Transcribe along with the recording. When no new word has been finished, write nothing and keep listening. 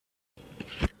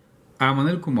I'm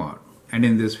Anil Kumar, and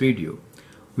in this video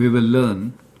we will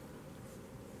learn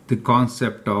the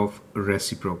concept of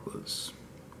reciprocals.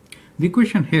 The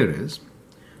question here is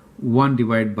 1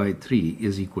 divided by 3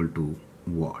 is equal to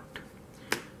what?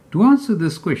 To answer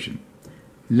this question,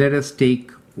 let us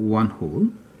take one whole.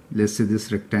 Let's say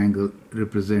this rectangle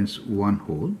represents one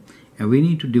whole and we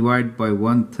need to divide by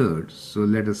 1/3. So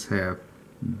let us have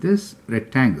this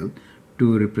rectangle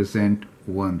to represent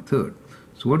 1/3.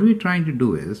 So what we're trying to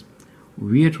do is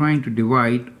we are trying to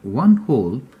divide one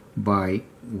whole by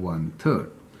 1/3.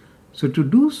 So to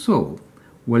do so,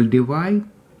 we'll divide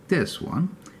this one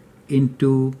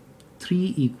into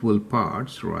 3 equal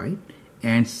parts, right?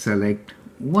 And select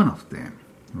one of them,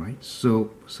 right?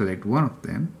 So select one of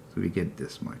them, so we get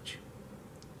this much.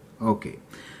 Okay,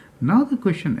 now the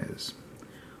question is,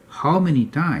 how many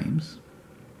times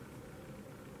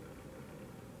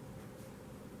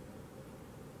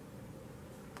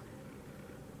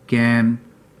can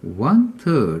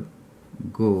 1/3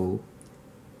 go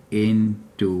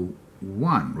into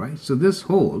 1, right? So this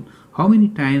whole, how many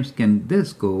times can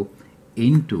this go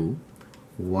into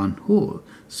one whole?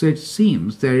 So it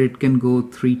seems that it can go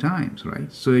 3 times,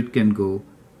 right? So it can go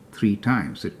 3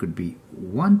 times. It could be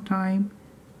 1 time,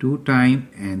 2 time,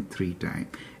 and 3 time.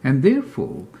 And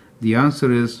therefore, the answer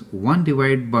is 1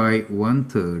 divided by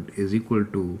 1/3 is equal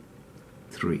to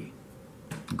 3.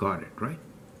 Got it, right?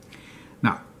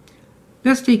 Now,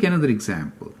 let's take another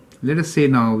example. Let us say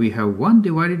now we have 1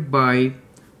 divided by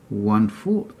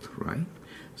 1/4, right?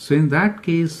 So in that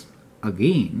case,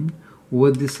 again,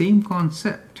 with the same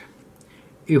concept,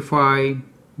 if I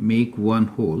make one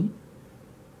whole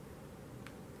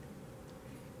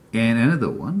and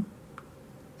another one,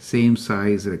 same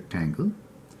size rectangle,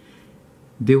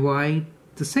 divide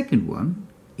the second one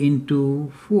into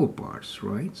 4 parts,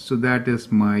 right? So that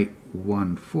is my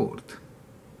 1/4.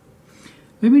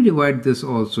 Let me divide this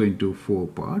also into 4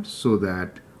 parts so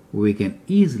that we can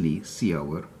easily see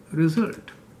our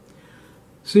result.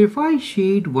 So if I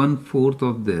shade 1/4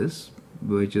 of this,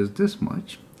 which is this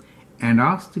much, and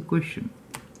ask the question,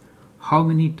 how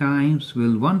many times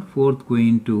will 1/4 go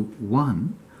into 1?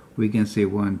 We can say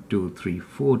 1, 2, 3,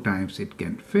 4 times it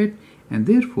can fit, and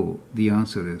therefore the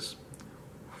answer is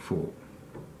 4.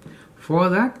 For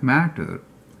that matter,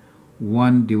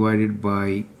 1 divided by,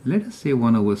 let us say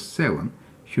 1/7,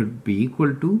 should be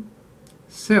equal to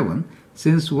 7,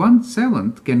 since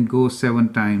 1/7 can go 7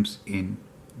 times in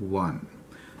 1.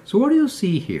 So what do you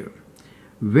see here?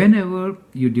 Whenever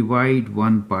you divide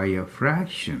 1 by a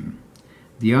fraction,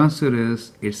 the answer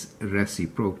is it's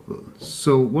reciprocal.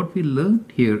 So what we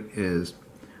learned here is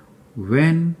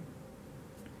when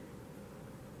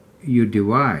you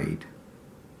divide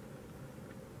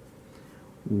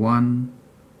 1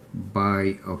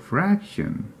 by a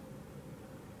fraction,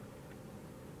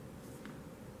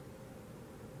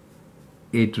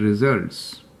 it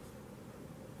results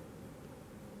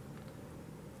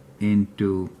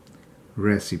into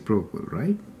reciprocal,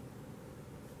 right?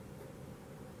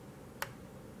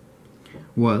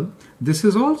 Well, this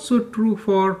is also true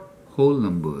for whole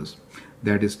numbers.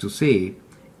 That is to say,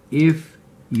 if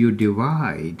you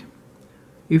divide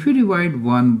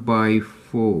 1 by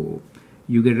 4,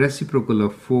 you get reciprocal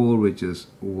of 4, which is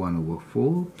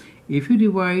 1/4. If you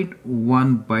divide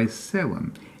 1 by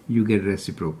 7, you get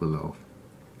reciprocal of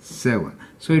 7.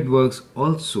 So it works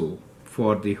also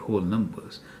for the whole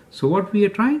numbers. So what we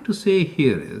are trying to say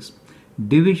here is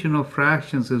division of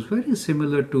fractions is very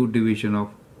similar to division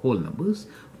of whole numbers.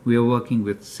 We are working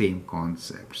with same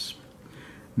concepts.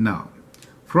 Now,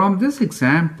 from this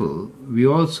example, we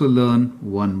also learn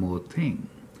one more thing.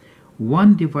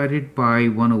 1 divided by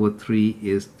 1/3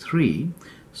 is 3.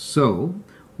 So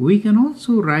we can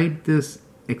also write this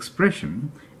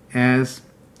expression as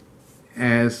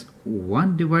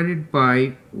 1 divided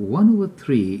by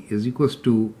 1/3 is equals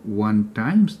to 1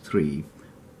 times 3,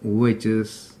 which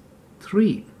is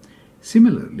 3.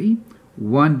 Similarly,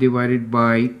 1 divided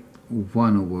by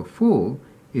 1/4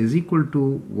 is equal to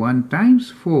 1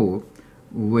 times 4,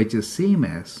 which is same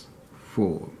as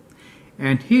 4.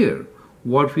 And here,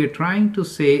 what we are trying to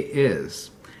say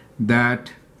is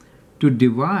that to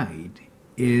divide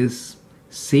is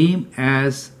same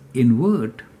as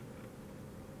invert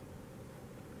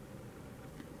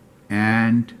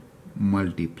and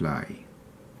multiply.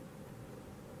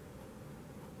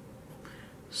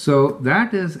 So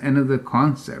that is another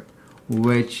concept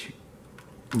which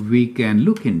we can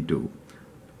look into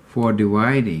for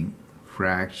dividing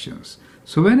fractions.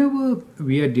 So whenever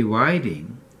we are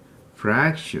dividing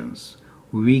fractions,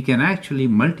 we can actually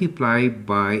multiply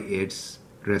by its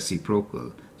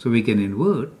reciprocal. So we can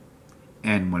invert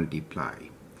and multiply.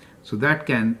 So that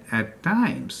can at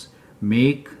times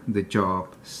make the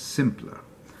job simpler.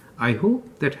 I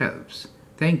hope that helps.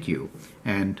 Thank you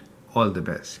and all the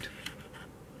best.